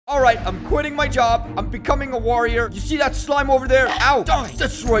All right, I'm quitting my job. I'm becoming a warrior. You see that slime over there? Ow. Die.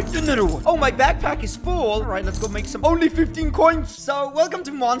 That's right. Another one. Oh, my backpack is full. All right, let's go make some. Only 15 coins. So, welcome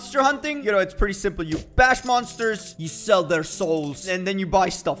to monster hunting. You know, it's pretty simple. You bash monsters, you sell their souls, and then you buy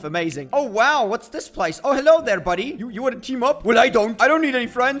stuff. Amazing. Oh, wow. What's this place? Oh, hello there, buddy. You want to team up? Well, I don't need any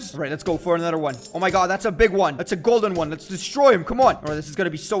friends. All right, let's go for another one. Oh, my God. That's a big one. That's a golden one. Let's destroy him. Come on. All right, this is going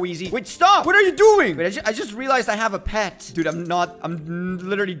to be so easy. Wait, stop. What are you doing? Wait, I just realized I have a pet. Dude, I'm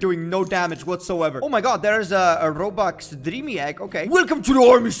literally doing no damage whatsoever. Oh, my God. There's a Roblox dreamy egg. Okay. Welcome to the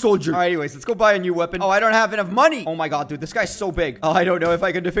army, soldier. All right, anyways, let's go buy a new weapon. Oh, I don't have enough money. Oh, my God, dude. This guy's so big. Oh, I don't know if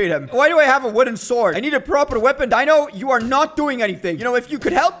I can defeat him. Why do I have a wooden sword? I need a proper weapon. Dino, you are not doing anything. You know, if you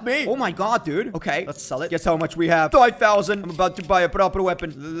could help me. Oh, my God, dude. Okay, let's sell it. Guess how much we have? 5,000. I'm about to buy a proper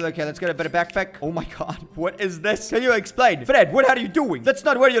weapon. Okay, let's get a better backpack. Oh, my God. What is this? Can you explain? Fred, what are you doing? That's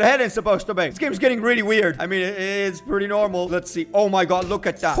not where your head is supposed to be. This game's getting really weird. I mean, it's pretty normal. Let's see. Oh, my God, look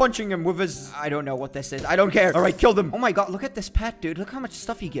at that. Punching him with his... I don't know what this is. I don't care. All right, kill them. Oh, my God, look at this pet, dude. Look how much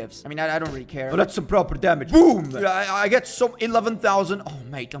stuff he gives. I mean, I don't really care. Oh, that's some proper damage. Boom. Dude, I get so 11,000. Oh,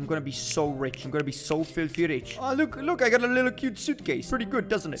 mate, I'm gonna be so rich. I'm gonna be so filthy rich. Oh, look, I got a little cute suitcase. Pretty good,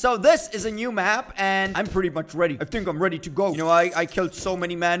 doesn't it? So this is a new map, and I'm pretty much ready. I think I'm ready to go. You know, I killed so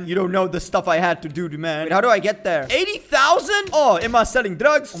many men. You don't know the stuff I had to do to man. Wait, how do I get there? 80,000? Oh, am I selling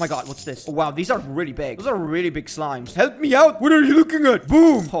drugs? Oh my God, what's this? Oh, wow, these are really big. Those are really big slimes. Help me out. What are you looking at?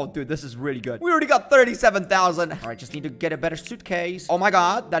 Boom. Oh, dude, this is really good. We already got 37,000. All right, just need to get a better suitcase. Oh my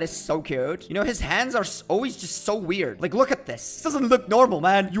God, that is so cute. You know, his hands are always just so weird. Like, look at this. This doesn't look normal,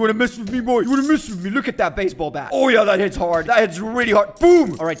 man. You want to mess with me, boy? You want to mess with me? Look at that baseball bat. Oh, yeah, that hits hard. That hits really hard.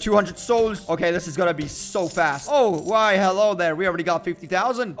 Boom. All right, 200 souls. Okay, this is gonna be so fast. Oh, why, hello there. We already got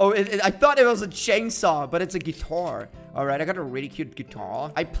 50,000. Oh, I thought it was a chainsaw, but it's a guitar. All right, I got a really cute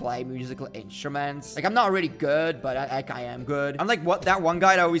guitar. I play musical instruments. Like, I'm not really good, but I am good. I'm like that one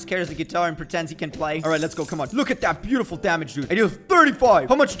guy that always carries the guitar and pretends he can play. All right, let's go. Come on. Look at that beautiful damage, dude. I deal 35.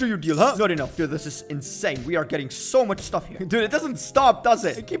 How much do you deal, huh? Not enough. Dude, this is insane. We are getting so much stuff here. Dude, it doesn't stop, does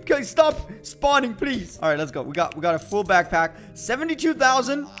it? I keep killing. Stop spawning, please. All right, let's go. We got a full backpack.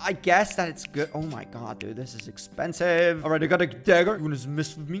 72,000. I guess that it's good. Oh my God, dude, this is expensive. All right, I got a dagger. You want to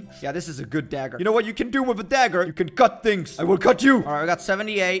mess with me? Yeah, this is a good dagger. You know what you can do with a dagger? You can cut things. I will cut you. All right, I got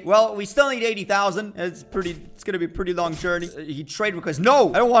 78. Well, we still need 80,000. It's gonna be a pretty long journey. He trade request.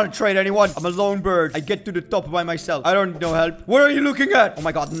 No, I don't want to trade anyone. I'm a lone bird. I get to the top by myself. I don't need no help. What are you looking at? Oh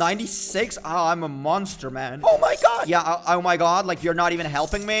my God, 96. Oh, I'm a monster, man. Oh my God. Yeah. Oh my God. Like, you're not even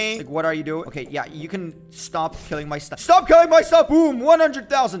helping me. Like, what are you doing? Okay, yeah, you can stop killing my stuff. Stop killing my stuff. Boom,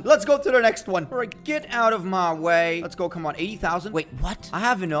 100,000. Let's go to the next one. All right, get out of my way. Let's go. Come on, 80,000. Wait, what? I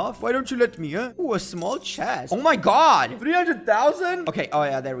have enough. Why don't you let me, huh? Ooh, a small chest. Oh my God. 300,000? Okay, oh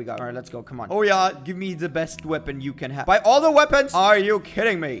yeah, there we go. All right, let's go. Come on. Oh yeah, give me the best weapon you can have. Buy all the weapons? Are you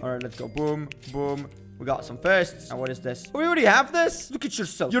kidding me? All right, let's go. Boom, boom. We got some fists. Now, what is this? We already have this? Look at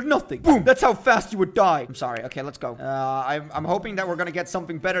yourself. You're nothing. Boom. That's how fast you would die. I'm sorry. Okay, let's go. I'm hoping that we're gonna get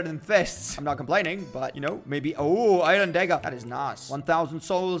something better than fists. I'm not complaining, but, you know, maybe. Oh, iron dagger. That is nice. 1,000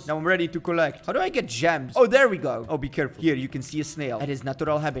 souls. Now I'm ready to collect. How do I get gems? Oh, there we go. Oh, be careful. Here, you can see a snail at his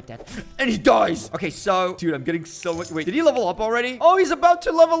natural habitat. And he dies. Okay, so, dude, I'm getting so much. Wait, did he level up already? Oh, he's about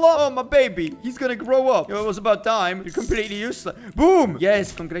to level up. Oh, my baby. He's gonna grow up. You know, it was about time. You're completely useless. Boom.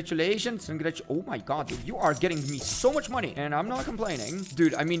 Yes, congratulations. Oh my God. Dude, you are getting me so much money, and I'm not complaining.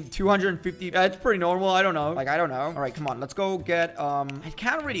 Dude, I mean, 250, that's pretty normal. I don't know. Like, I don't know. All right, come on. Let's go get, I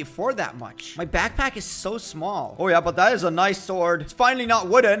can't really afford that much. My backpack is so small. Oh, yeah, but that is a nice sword. It's finally not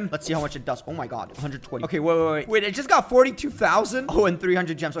wooden. Let's see how much it does. Oh, my God. 120. Okay, wait. Wait, it just got 42,000. Oh, and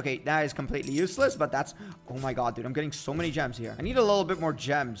 300 gems. Okay, that is completely useless, but that's... Oh, my God, dude. I'm getting so many gems here. I need a little bit more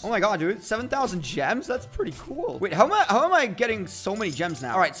gems. Oh, my God, dude. 7,000 gems? That's pretty cool. Wait, how am I getting so many gems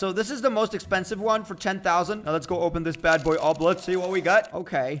now? All right, so this is the most expensive one for 10,000. Now let's go open this bad boy up. Let's see what we got.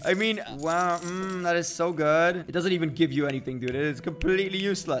 Okay. I mean, wow. That is so good. It doesn't even give you anything, dude. It is completely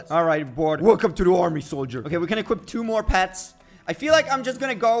useless. All right, board. Welcome to the army, soldier. Okay, we can equip 2 more pets. I feel like I'm just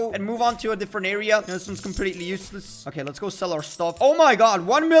gonna go and move on to a different area. This one's completely useless. Okay, let's go sell our stuff. Oh my God,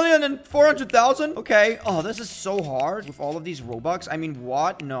 1,400,000. Okay. Oh, this is so hard with all of these Robux. I mean,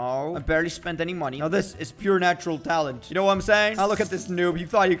 what? No, I barely spent any money. Now, this is pure natural talent. You know what I'm saying? Oh, look at this noob. You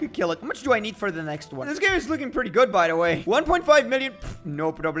thought you could kill it. How much do I need for the next one? This game is looking pretty good, by the way. 1.5 million. Pff,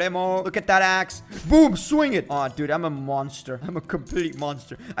 no problemo. Look at that axe. Boom, swing it. Oh, dude, I'm a monster. I'm a complete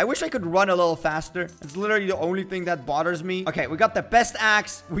monster. I wish I could run a little faster. It's literally the only thing that bothers me. Okay, we got the best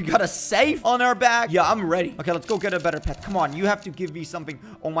axe. We got a safe on our back. Yeah, I'm ready. Okay, let's go get a better pet. Come on, you have to give me something.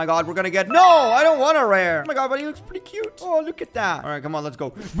 Oh my god, we're gonna get... No, I don't want a rare. Oh my god, but he looks pretty cute. Oh, look at that. All right, come on, let's go.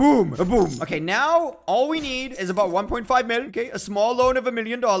 Boom, a boom. Okay, now all we need is about 1.5 million. Okay, a small loan of $1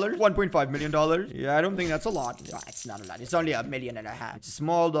 million. $1.5 million. Yeah, I don't think that's a lot. No, it's not a lot. It's only $1.5 million. It's a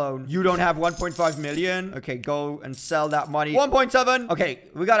small loan. You don't have 1.5 million. Okay, go and sell that money. 1.7. Okay,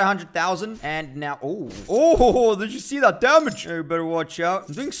 we got 100,000. And now, oh, did you see that damage? You better watch out.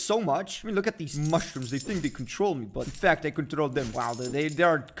 I'm doing so much. I mean, look at these mushrooms. They think they control me, but in fact, I control them. Wow, they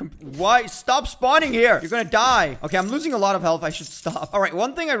are... Why? Stop spawning here. You're gonna die. Okay, I'm losing a lot of health. I should stop. All right,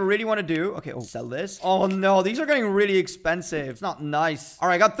 one thing I really want to do. Okay, sell this. Oh, no. These are getting really expensive. It's not nice. All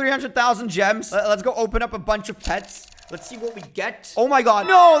right, I got 300,000 gems. Let's go open up a bunch of pets. Let's see what we get. Oh my god.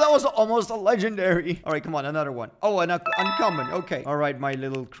 No, that was almost a legendary. All right, come on. Another one. Oh, an uncommon. Okay. All right, my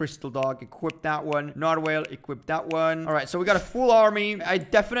little crystal dog. Equip that one. Narwhal. Equip that one. All right, so we got a full army. I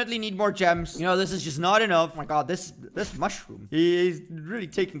definitely need more gems. You know, this is just not enough. Oh my god, this mushroom. He's really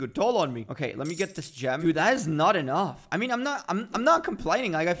taking a toll on me. Okay, let me get this gem. Dude, that is not enough. I mean, I'm not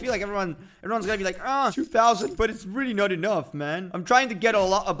complaining. Like, I feel like everyone's gonna be like, 2,000, but it's really not enough, man. I'm trying to get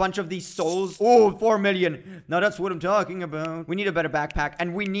a bunch of these souls. Oh, 4 million. Now that's what I'm talking about. We need a better backpack,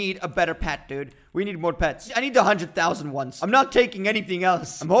 and we need a better pet, dude. We need more pets. I need the 100,000 ones. I'm not taking anything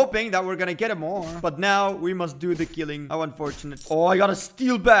else. I'm hoping that we're gonna get more. But now we must do the killing. How unfortunate. Oh, I got a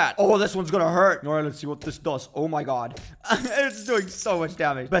steel bat. Oh, this one's gonna hurt. All right, let's see what this does. Oh my god. It's doing so much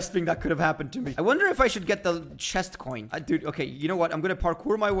damage. Best thing that could have happened to me. I wonder if I should get the chest coin. Dude, okay, you know what? I'm gonna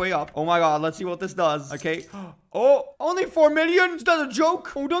parkour my way up. Oh my god, let's see what this does. Okay. Oh, only 4 million? Is that a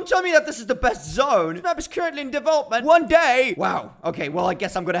joke? Oh, don't tell me that this is the best zone. This map is currently in development. One day. Wow. Okay, well, I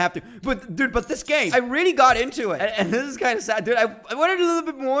guess I'm gonna have to. But, dude, this game, I really got into it. And this is kind of sad, dude. I wanted a little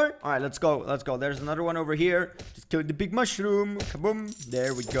bit more. All right, let's go. Let's go. There's another one over here. Just kill the big mushroom. Kaboom.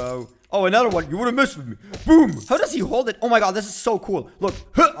 There we go. Oh, another one. You wouldn't mess with me. Boom. How does he hold it? Oh my god, this is so cool. Look,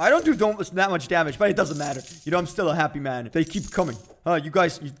 I don't do that much damage, but it doesn't matter. You know, I'm still a happy man. They keep coming. You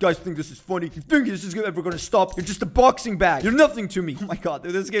guys think this is funny? You think this is ever gonna stop? You're just a boxing bag. You're nothing to me. Oh my god,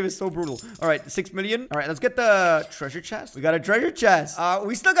 dude, this game is so brutal. All right, 6 million. All right, let's get the treasure chest. We got a treasure chest.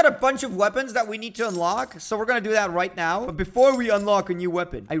 We still got a bunch of weapons that we need to unlock, so we're gonna do that right now. But before we unlock a new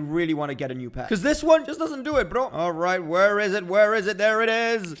weapon, I really want to get a new pet, because this one just doesn't do it, bro. All right, where is it? Where is it? There it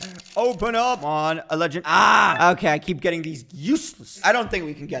is. Open up. Come on, a legend. Okay, I keep getting these useless. I don't think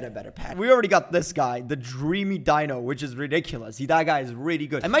we can get a better pet. We already got this guy, the dreamy dino, which is ridiculous. That guy is really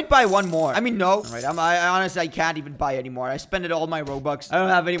good. I might buy one more. I mean, no. All right, I honestly, I can't even buy anymore. I spent all my Robux. I don't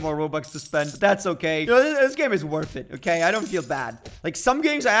have any more Robux to spend, but that's okay. You know, this game is worth it, okay? I don't feel bad. Like, some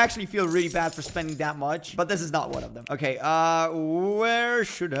games I actually feel really bad for spending that much, but this is not one of them. Okay, where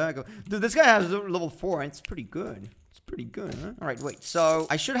should I go? Dude, this guy has level 4, and it's pretty good. Pretty good, huh? All right, wait. So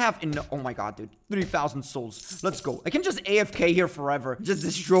I should have oh my god, dude, 3,000 souls. Let's go. I can just AFK here forever. Just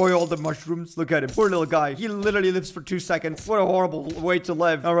destroy all the mushrooms. Look at him. Poor little guy. He literally lives for 2 seconds. What a horrible way to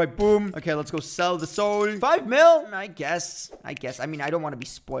live. All right, boom. Okay, let's go sell the soul. 5 mil? I guess. I mean, I don't want to be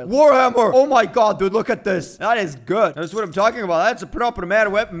spoiled. Warhammer. Oh my god, dude, look at this. That is good. That's what I'm talking about. That's a proper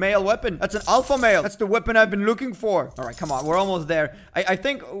male weapon. That's an alpha male. That's the weapon I've been looking for. All right, come on. We're almost there. I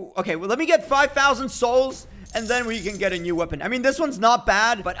think, okay, well, let me get 5,000 souls. And then we can get a new weapon. I mean, this one's not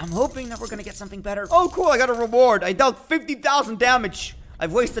bad, but I'm hoping that we're gonna get something better. Oh, cool. I got a reward. I dealt 50,000 damage.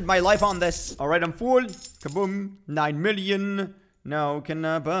 I've wasted my life on this. All right, I'm full. Kaboom. 9 million. Now can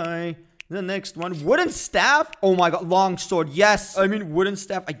I buy the next one? Wooden staff? Oh my god, long sword. Yes. I mean, wooden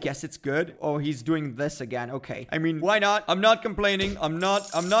staff. I guess it's good. Oh, he's doing this again. Okay. I mean, why not? I'm not complaining. I'm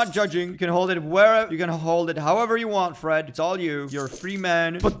not judging. You can hold it wherever. You can hold it however you want, Fred. It's all you. You're a free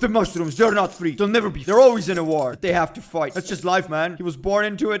man. But the mushrooms, they're not free. They'll never be. They're always in a war. They have to fight. That's just life, man. He was born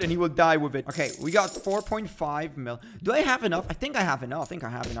into it and he will die with it. Okay, we got 4.5 mil. Do I have enough? I think I have enough.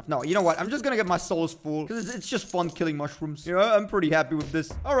 No, you know what? I'm just gonna get my souls full because it's just fun killing mushrooms. You know, I'm pretty happy with this.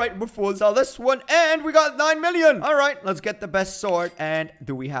 All right, we're full. Sell this one, and we got 9 million. All right, let's get the best sword. And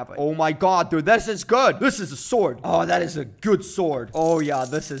do we have it? Oh my god, dude, this is good. This is a sword. Oh, that is a good sword. Oh yeah,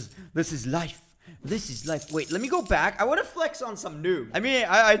 this is life. This is life. Wait, let me go back. I want to flex on some noob. I mean,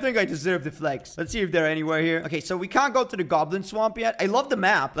 I think I deserve the flex. Let's see if they're anywhere here. Okay, so we can't go to the Goblin Swamp yet. I love the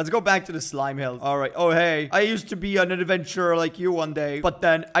map. Let's go back to the Slime Hills. All right. Oh, hey. I used to be an adventurer like you one day, but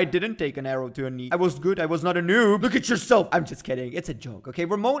then I didn't take an arrow to a knee. I was good. I was not a noob. Look at yourself. I'm just kidding. It's a joke, okay?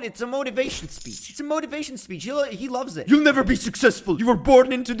 It's a motivation speech. It's a motivation speech. He loves it. You'll never be successful. You were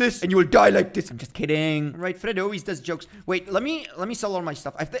born into this, and you will die like this. I'm just kidding. All right, Fred always does jokes. Wait, let me sell all my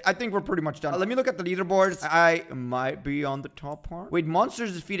stuff. I think we're pretty much done. Let me look at at the leaderboards. I might be on the top part. Wait,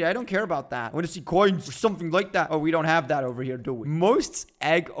 monsters defeated. I don't care about that. I want to see coins or something like that. Oh, we don't have that over here, do we? Most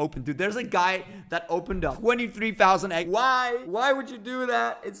egg open. Dude, there's a guy that opened up 23,000 egg. Why? Why would you do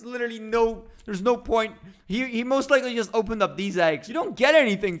that? It's literally there's no point. He most likely just opened up these eggs. You don't get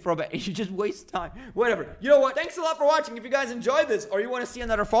anything from it. You just waste time. Whatever. You know what? Thanks a lot for watching. If you guys enjoyed this or you want to see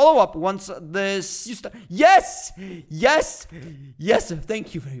another follow-up once this... Yes! Yes! Yes!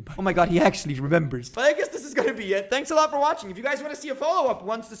 Thank you very much. Oh my god, he actually remembers. But I guess this is going to be it. Thanks a lot for watching. If you guys want to see a follow-up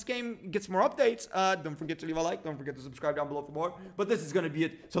once this game gets more updates, don't forget to leave a like. Don't forget to subscribe down below for more. But this is going to be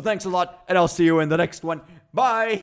it. So thanks a lot, and I'll see you in the next one. Bye!